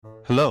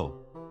Hello,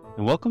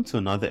 and welcome to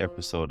another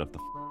episode of the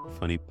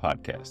Funny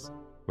Podcast,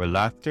 where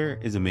laughter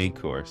is a main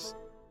course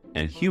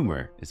and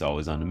humor is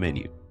always on the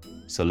menu.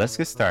 So let's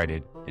get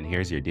started, and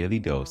here's your daily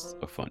dose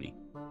of funny.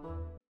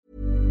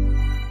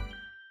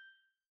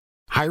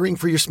 Hiring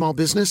for your small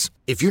business?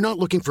 If you're not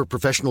looking for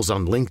professionals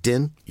on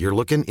LinkedIn, you're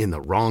looking in the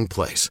wrong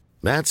place.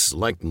 That's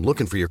like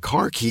looking for your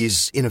car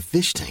keys in a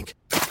fish tank.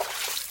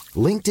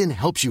 LinkedIn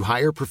helps you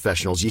hire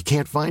professionals you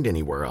can't find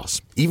anywhere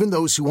else, even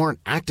those who aren't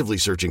actively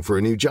searching for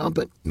a new job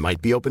but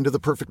might be open to the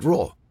perfect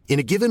role. In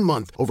a given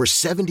month, over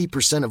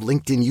 70% of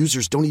LinkedIn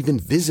users don't even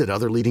visit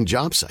other leading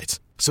job sites.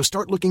 So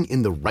start looking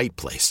in the right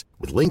place.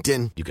 With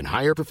LinkedIn, you can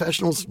hire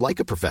professionals like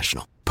a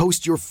professional.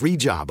 Post your free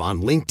job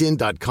on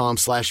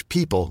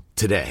linkedin.com/people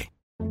today.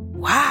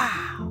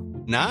 Wow.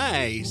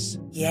 Nice.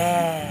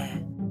 Yeah.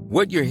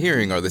 What you're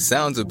hearing are the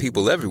sounds of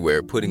people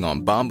everywhere putting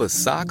on Bombas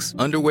socks,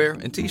 underwear,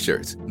 and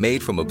T-shirts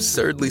made from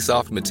absurdly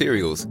soft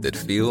materials that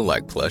feel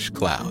like plush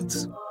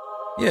clouds.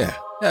 Yeah,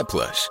 that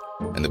plush.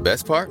 And the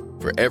best part?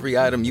 For every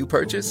item you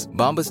purchase,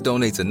 Bombas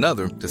donates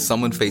another to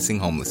someone facing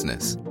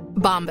homelessness.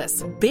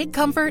 Bombas. Big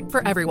comfort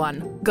for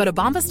everyone. Go to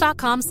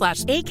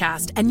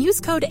bombas.com/ACAST and use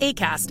code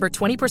ACAST for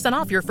 20%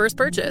 off your first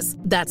purchase.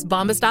 That's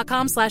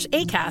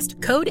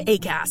bombas.com/ACAST. Code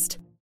ACAST.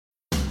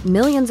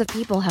 Millions of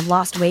people have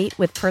lost weight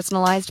with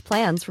personalized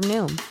plans from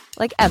Noom.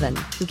 Like Evan,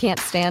 who can't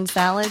stand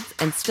salads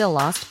and still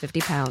lost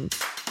 50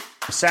 pounds.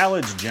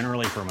 Salads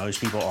generally for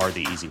most people are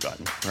the easy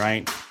button,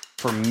 right?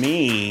 For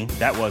me,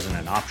 that wasn't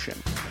an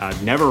option. I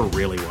never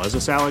really was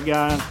a salad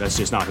guy. That's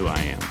just not who I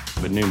am.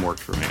 But Noom worked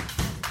for me.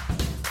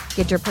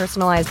 Get your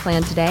personalized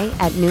plan today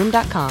at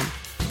Noom.com.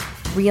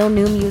 Real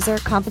Noom user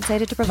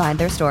compensated to provide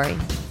their story.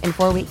 In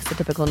 4 weeks, the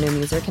typical Noom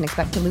user can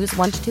expect to lose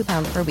 1 to 2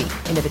 pounds per week.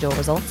 Individual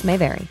results may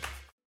vary.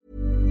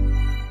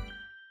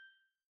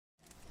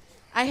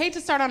 I hate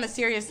to start on a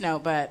serious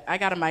note, but I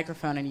got a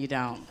microphone and you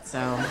don't, so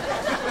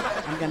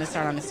I'm going to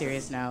start on a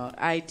serious note.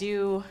 I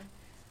do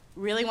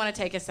really want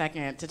to take a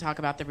second to talk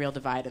about the real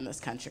divide in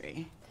this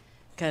country,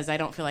 because I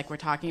don't feel like we're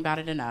talking about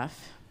it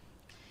enough.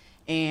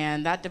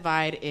 And that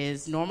divide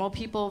is normal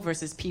people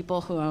versus people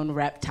who own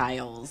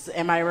reptiles.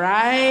 Am I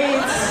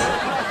right?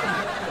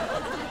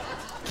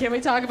 Can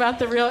we talk about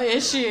the real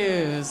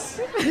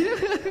issues?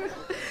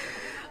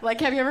 Like,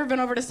 have you ever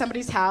been over to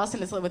somebody's house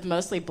and it's lit with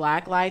mostly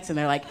black lights and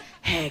they're like,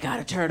 hey, got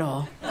a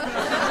turtle?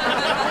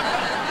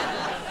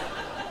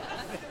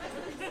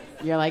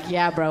 You're like,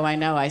 yeah, bro, I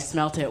know. I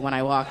smelt it when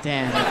I walked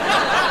in.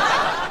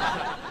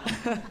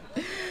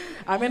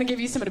 I'm going to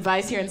give you some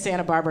advice here in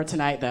Santa Barbara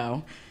tonight,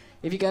 though.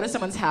 If you go to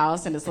someone's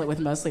house and it's lit with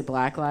mostly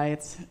black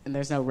lights and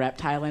there's no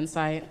reptile in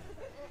sight,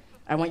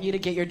 I want you to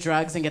get your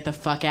drugs and get the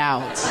fuck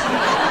out.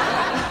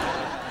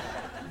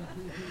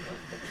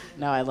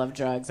 No, I love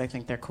drugs. I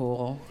think they're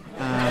cool.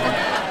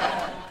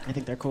 I'm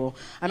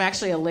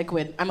actually a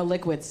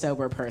liquid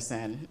sober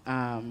person.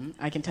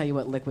 I can tell you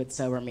what liquid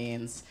sober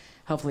means.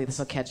 Hopefully this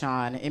will catch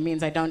on. It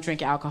means I don't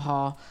drink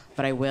alcohol,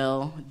 but I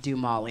will do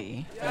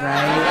Molly,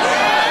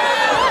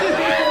 right?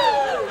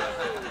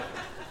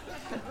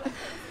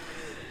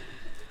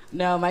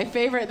 No, my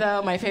favorite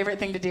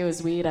thing to do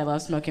is weed. I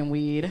love smoking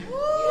weed.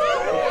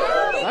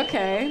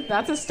 Okay,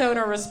 that's a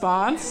stoner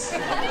response.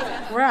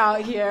 We're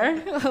out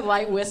here,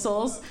 light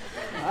whistles.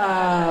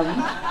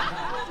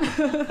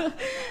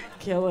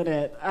 Killing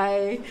it.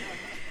 I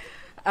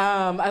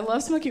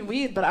love smoking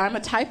weed, but I'm a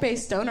type A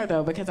stoner,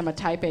 though, because I'm a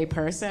type A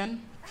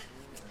person.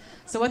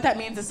 So what that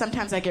means is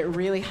sometimes I get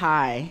really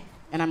high,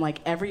 and I'm like,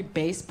 every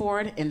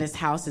baseboard in this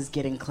house is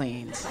getting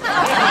cleaned.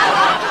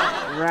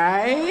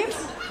 Right?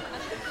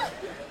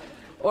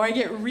 Or I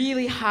get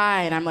really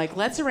high, and I'm like,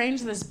 let's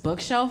arrange this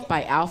bookshelf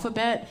by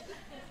alphabet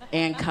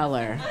and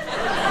color.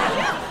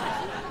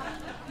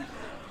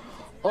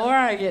 Or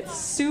I get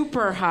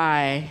super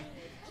high,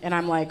 and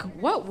I'm like,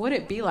 what would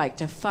it be like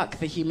to fuck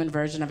the human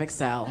version of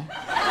Excel?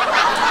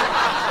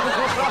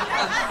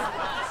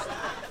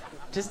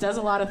 Just does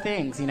a lot of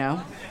things, you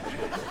know?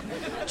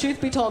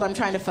 Truth be told, I'm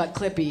trying to fuck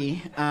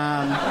Clippy.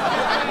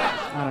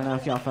 I don't know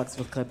if y'all fucks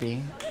with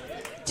Clippy.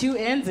 2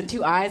 ends and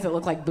 2 eyes that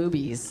look like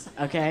boobies,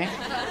 okay?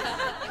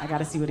 I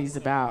gotta see what he's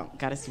about.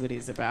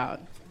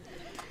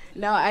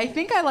 No, I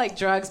think I like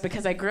drugs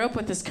because I grew up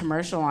with this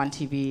commercial on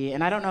TV,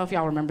 and I don't know if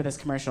y'all remember this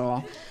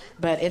commercial,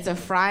 but it's a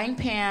frying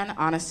pan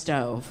on a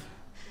stove,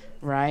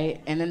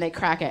 right? And then they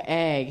crack an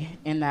egg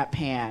in that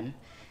pan,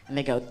 and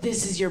they go,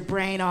 this is your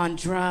brain on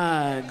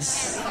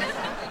drugs,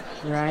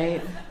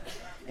 right?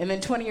 And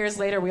then 20 years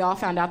later, we all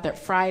found out that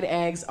fried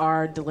eggs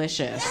are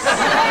delicious.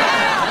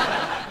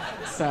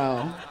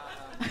 So,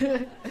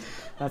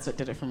 that's what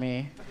did it for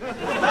me.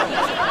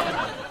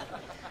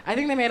 I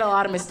think they made a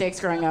lot of mistakes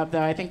growing up,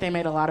 though. I think they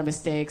made some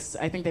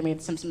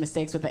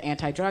mistakes with the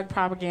anti-drug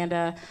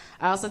propaganda.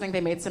 I also think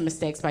they made some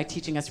mistakes by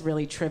teaching us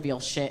really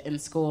trivial shit in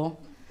school.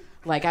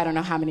 Like, I don't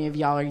know how many of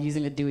y'all are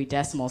using the Dewey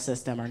Decimal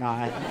System or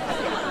not,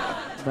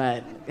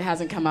 but it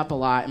hasn't come up a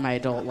lot in my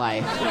adult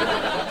life.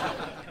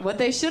 What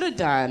they should have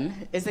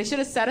done is they should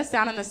have set us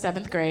down in the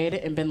 7th grade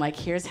and been like,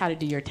 here's how to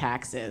do your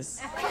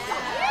taxes.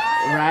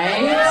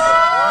 Right?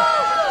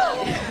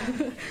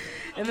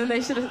 And then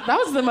they should have, that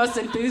was the most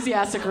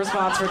enthusiastic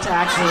response for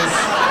taxes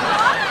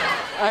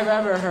I've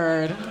ever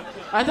heard.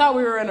 I thought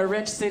we were in a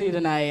rich city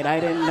tonight. I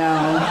didn't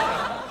know.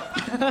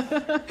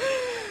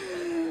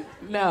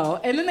 No.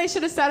 And then they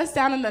should have sat us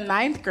down in the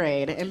 9th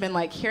grade and been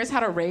like, here's how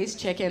to raise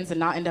chickens and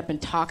not end up in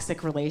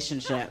toxic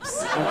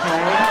relationships,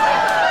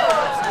 okay?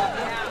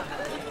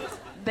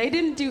 They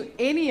didn't do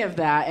any of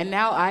that, and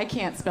now I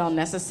can't spell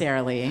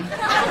necessarily.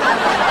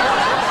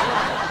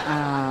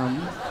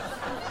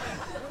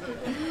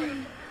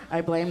 I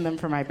blame them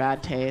for my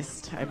bad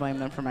taste.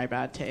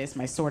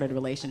 My sordid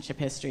relationship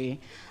history.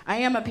 I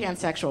am a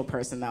pansexual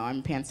person, though.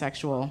 I'm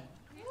pansexual.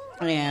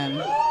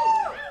 And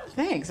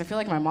thanks. I feel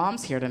like my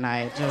mom's here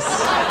tonight, just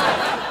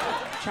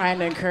trying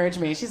to encourage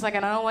me. She's like, I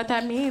don't know what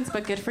that means,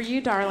 but good for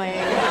you, darling.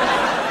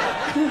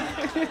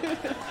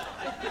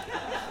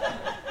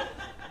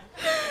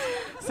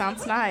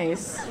 Sounds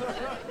nice.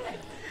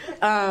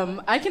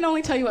 I can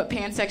only tell you what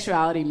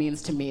pansexuality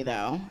means to me,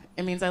 though.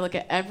 It means I look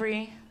at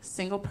every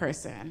single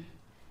person,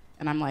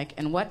 and I'm like,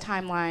 in what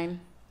timeline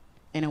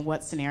and in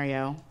what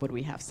scenario would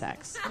we have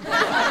sex?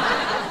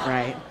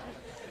 Right?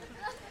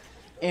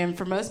 And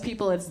for most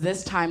people, it's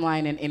this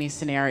timeline in any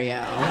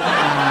scenario.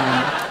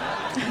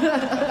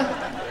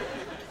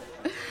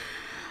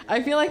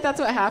 I feel like that's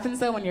what happens,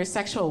 though, when your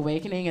sexual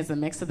awakening is a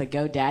mix of the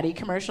GoDaddy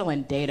commercial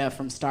and Data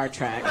from Star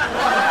Trek.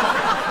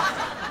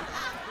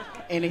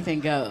 Anything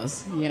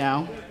goes, you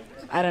know?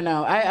 I don't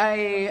know.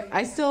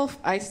 I still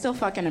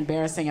fuck an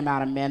embarrassing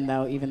amount of men,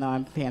 though, even though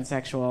I'm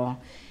pansexual.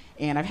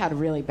 And I've had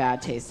really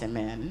bad taste in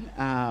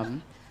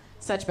men.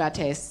 Such bad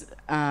taste.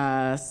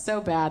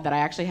 So bad that I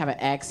actually have an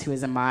ex who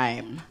is a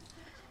mime.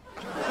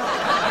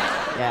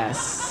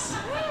 Yes.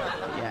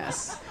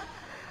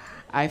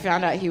 I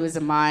found out he was a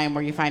mime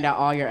where you find out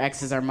all your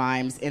exes are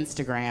mimes.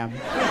 Instagram.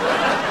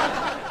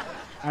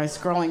 I was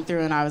scrolling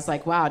through and I was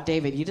like, wow,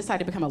 David, you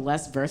decided to become a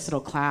less versatile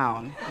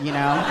clown, you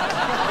know?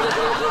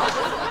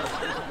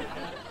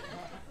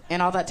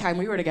 And all that time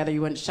we were together,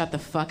 you wouldn't shut the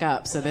fuck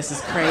up, so this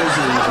is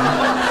crazy.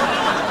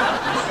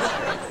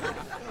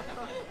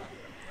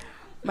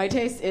 My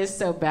taste is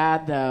so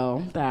bad,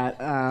 though, that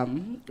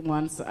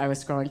once I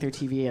was scrolling through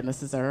TV, and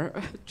this is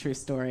a true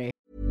story.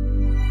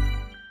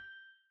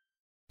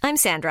 I'm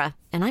Sandra,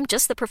 and I'm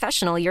just the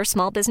professional your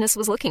small business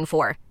was looking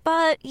for.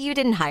 But you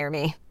didn't hire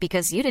me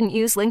because you didn't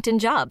use LinkedIn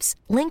Jobs.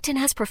 LinkedIn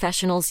has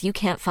professionals you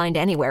can't find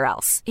anywhere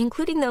else,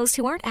 including those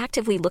who aren't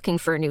actively looking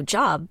for a new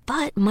job,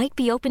 but might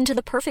be open to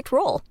the perfect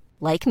role,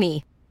 like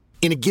me.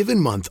 In a given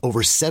month,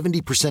 over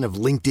 70% of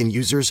LinkedIn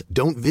users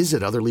don't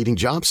visit other leading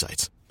job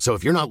sites. So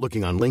if you're not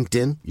looking on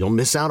LinkedIn, you'll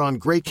miss out on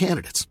great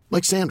candidates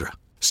like Sandra.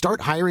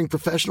 Start hiring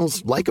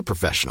professionals like a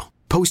professional.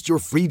 Post your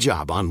free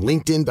job on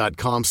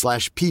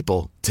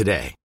linkedin.com/people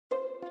today.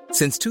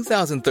 Since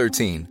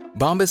 2013,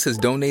 Bombas has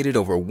donated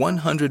over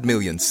 100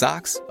 million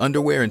socks,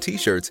 underwear, and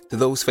T-shirts to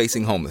those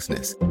facing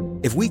homelessness.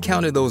 If we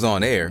counted those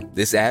on air,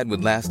 this ad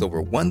would last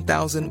over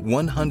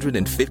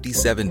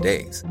 1,157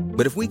 days.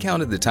 But if we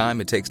counted the time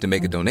it takes to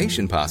make a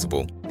donation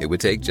possible, it would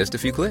take just a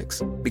few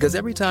clicks. Because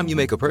every time you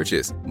make a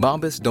purchase,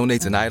 Bombas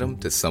donates an item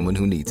to someone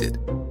who needs it.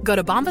 Go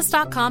to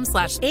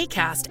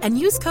bombas.com/ACAST and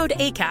use code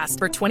ACAST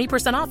for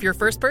 20% off your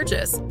first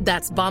purchase.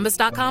 That's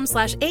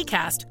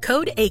bombas.com/ACAST,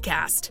 code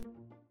ACAST.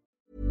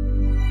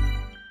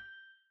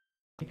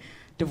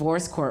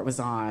 Divorce court was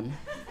on.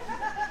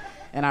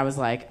 And I was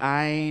like,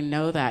 I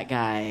know that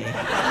guy.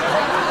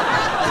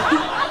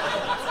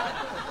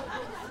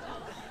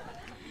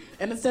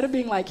 And instead of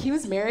being like, he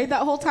was married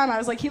that whole time, I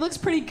was like, he looks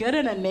pretty good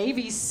in a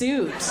navy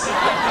suit.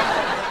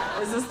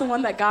 Is this the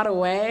one that got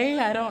away?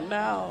 I don't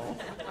know.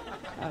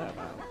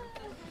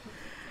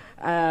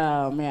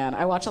 Oh, man.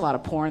 I watch a lot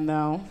of porn,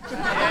 though.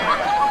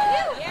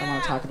 I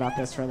want to talk about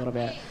this for a little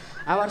bit.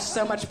 I watch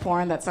so much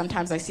porn that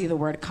sometimes I see the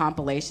word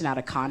compilation out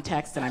of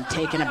context and I'm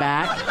taken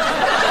aback.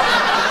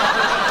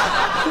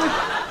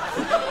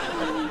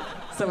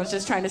 Someone's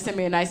just trying to send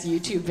me a nice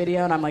YouTube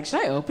video and I'm like,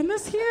 should I open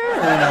this here? Or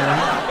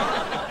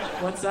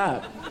what's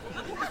up?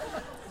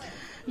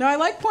 No, I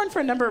like porn for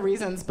a number of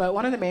reasons, but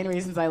one of the main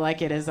reasons I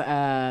like it is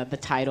the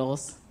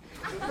titles.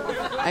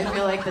 I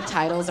feel like the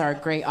titles are a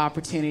great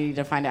opportunity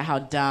to find out how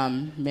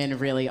dumb men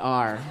really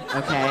are,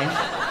 okay?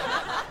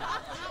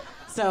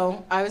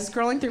 So, I was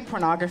scrolling through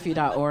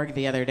pornography.org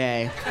the other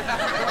day.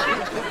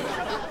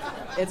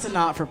 It's a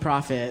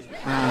not-for-profit.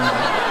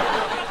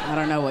 I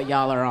don't know what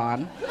y'all are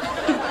on.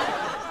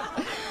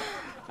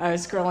 I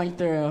was scrolling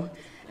through,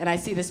 and I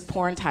see this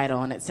porn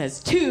title, and it says,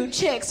 2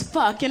 chicks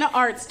fuck in an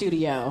art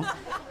studio.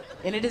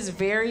 And it is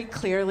very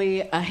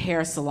clearly a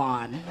hair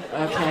salon,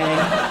 okay?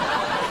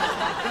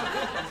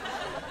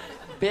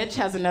 Bitch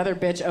has another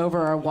bitch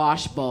over a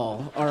wash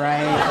bowl, all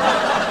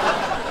right?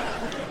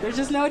 There's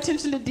just no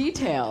attention to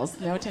details.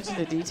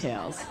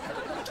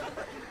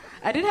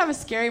 I did have a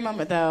scary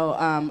moment, though.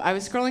 I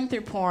was scrolling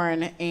through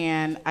porn,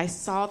 and I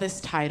saw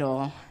this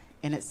title,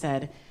 and it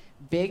said,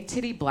 Big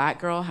Titty Black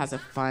Girl Has a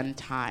Fun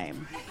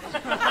Time.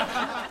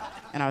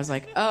 And I was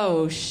like,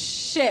 oh,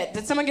 shit.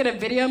 Did someone get a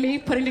video of me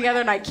putting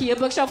together an IKEA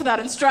bookshelf without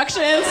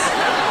instructions?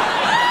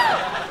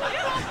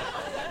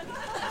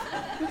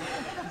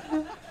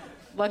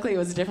 Luckily, it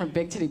was a different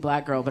big titty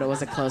black girl, but it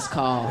was a close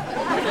call.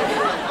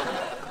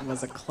 It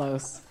was a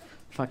close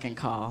fucking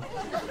call.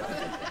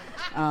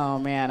 Oh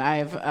man,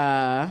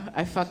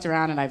 I've fucked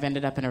around and I've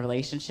ended up in a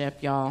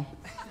relationship, y'all.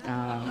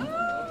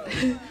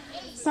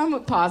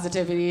 Some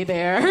positivity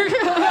there.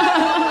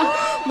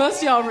 Most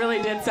of y'all really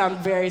did sound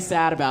very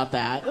sad about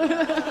that.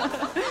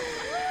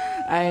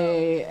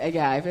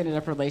 I've ended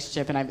up in a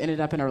relationship, and I've ended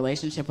up in a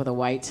relationship with a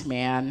white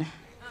man.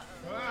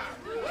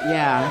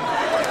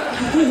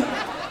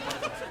 Yeah.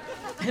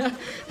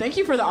 Thank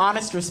you for the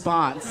honest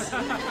response.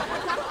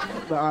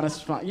 The honest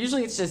response.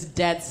 Usually it's just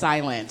dead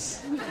silent.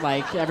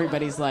 Like,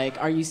 everybody's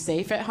like, are you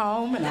safe at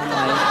home? And I'm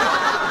like,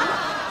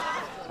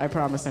 I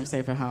promise I'm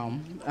safe at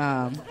home.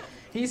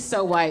 He's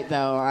so white,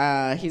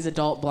 though. He's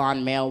adult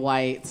blonde, male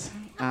white.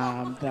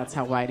 That's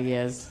how white he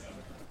is.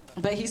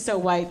 But he's so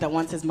white that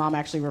once his mom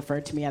actually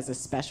referred to me as a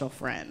special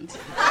friend.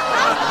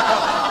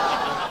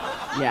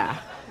 Yeah.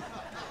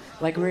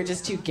 Like, we were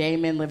just two gay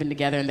men living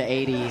together in the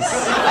 80s.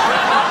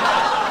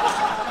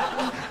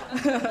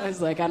 I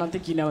was like, I don't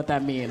think you know what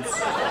that means.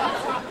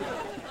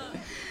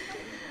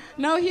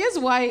 No, he is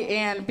white,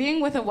 and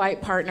being with a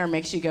white partner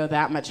makes you go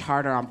that much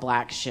harder on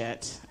black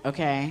shit,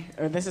 okay?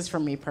 Or this is for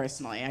me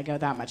personally. I go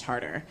that much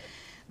harder.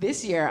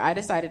 This year, I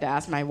decided to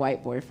ask my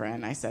white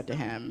boyfriend. I said to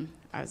him,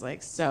 I was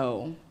like,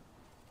 so,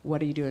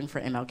 what are you doing for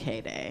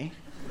MLK Day?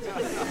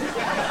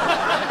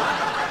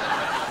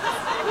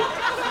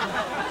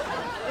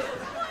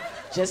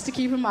 Just to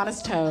keep him on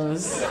his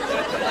toes.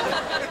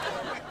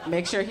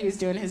 Make sure he was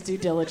doing his due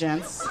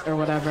diligence or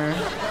whatever.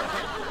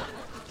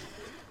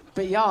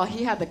 But y'all,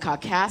 he had the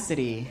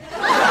caucasity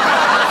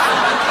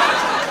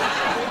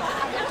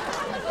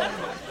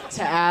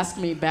to ask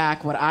me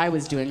back what I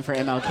was doing for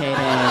MLK Day.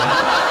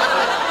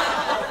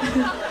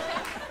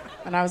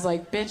 And I was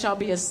like, bitch, I'll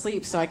be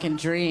asleep so I can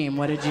dream.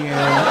 What did you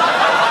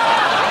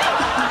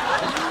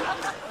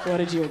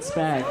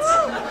expect?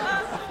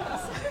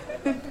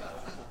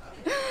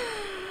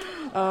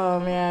 Oh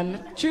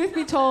man, truth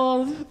be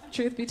told,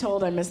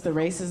 I miss the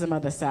racism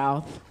of the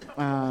South.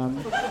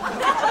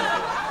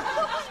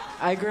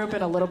 I grew up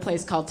in a little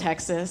place called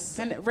Texas,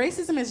 and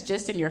racism is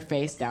just in your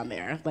face down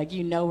there. Like,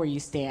 you know where you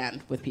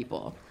stand with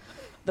people.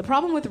 The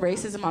problem with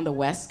racism on the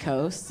West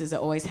Coast is it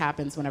always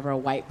happens whenever a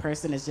white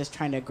person is just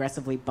trying to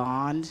aggressively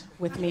bond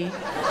with me.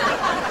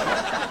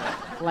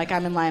 Like,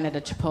 I'm in line at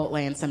a Chipotle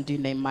and some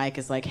dude named Mike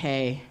is like,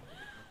 hey,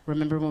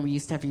 remember when we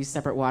used to have to use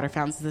separate water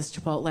fountains at this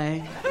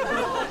Chipotle?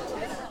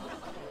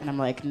 And I'm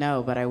like,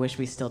 no, but I wish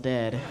we still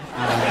did.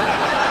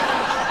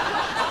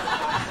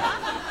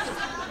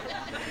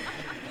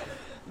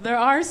 There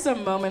are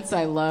some moments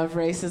I love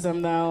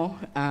racism, though.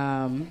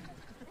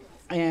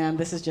 And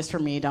this is just for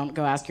me. Don't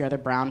go ask your other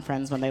brown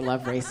friends when they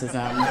love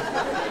racism.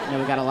 You know,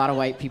 we got a lot of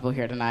white people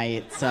here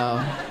tonight,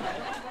 so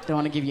don't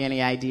want to give you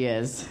any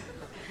ideas.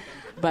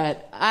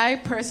 But I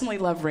personally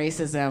love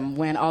racism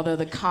when, although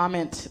the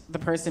comment the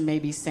person may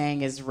be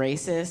saying is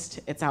racist,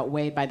 it's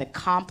outweighed by the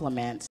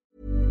compliment.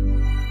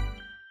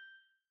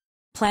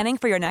 Planning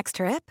for your next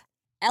trip?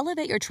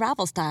 Elevate your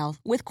travel style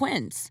with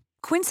Quince.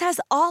 Quince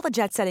has all the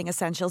jet-setting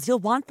essentials you'll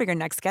want for your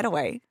next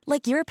getaway,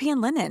 like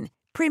European linen,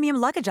 premium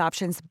luggage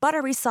options,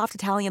 buttery soft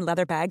Italian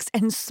leather bags,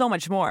 and so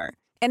much more.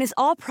 And is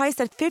all priced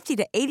at 50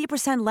 to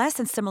 80% less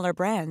than similar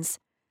brands.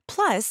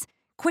 Plus,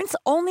 Quince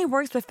only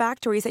works with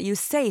factories that use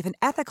safe and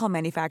ethical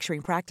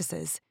manufacturing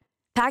practices.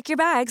 Pack your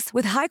bags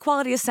with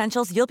high-quality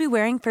essentials you'll be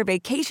wearing for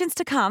vacations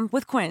to come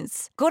with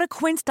Quince. Go to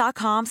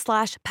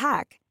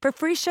quince.com/pack for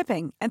free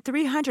shipping and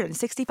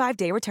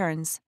 365-day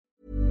returns.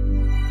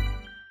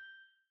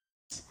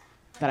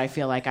 That I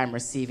feel like I'm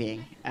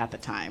receiving at the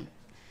time.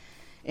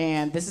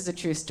 And this is a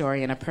true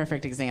story and a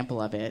perfect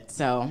example of it.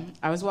 So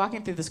I was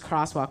walking through this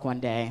crosswalk one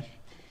day,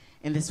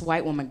 and this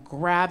white woman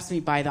grabs me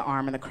by the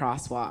arm in the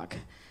crosswalk.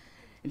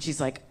 And she's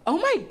like, oh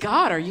my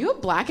God, are you a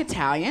black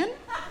Italian?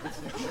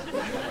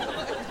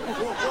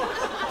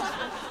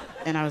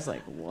 And I was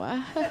like, what?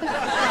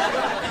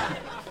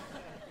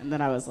 And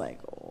then I was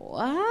like,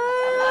 what?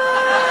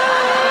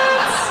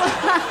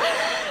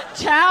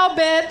 Ciao,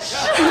 bitch.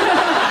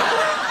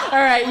 All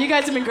right, you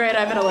guys have been great.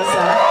 I've been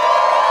Alyssa.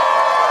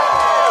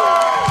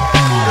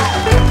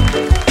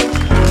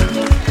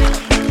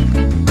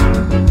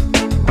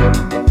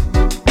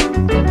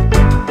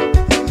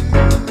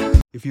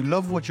 If you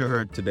love what you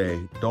heard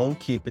today, don't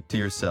keep it to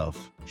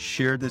yourself.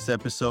 Share this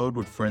episode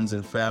with friends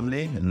and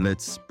family, and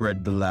let's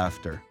spread the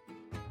laughter.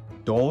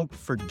 Don't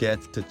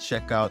forget to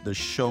check out the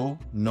show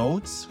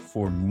notes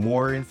for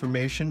more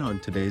information on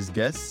today's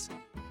guests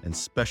and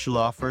special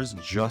offers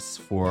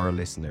just for our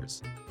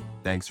listeners.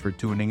 Thanks for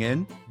tuning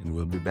in, and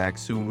we'll be back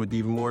soon with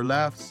even more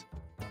laughs.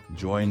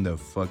 Join the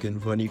fucking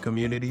funny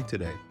community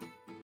today.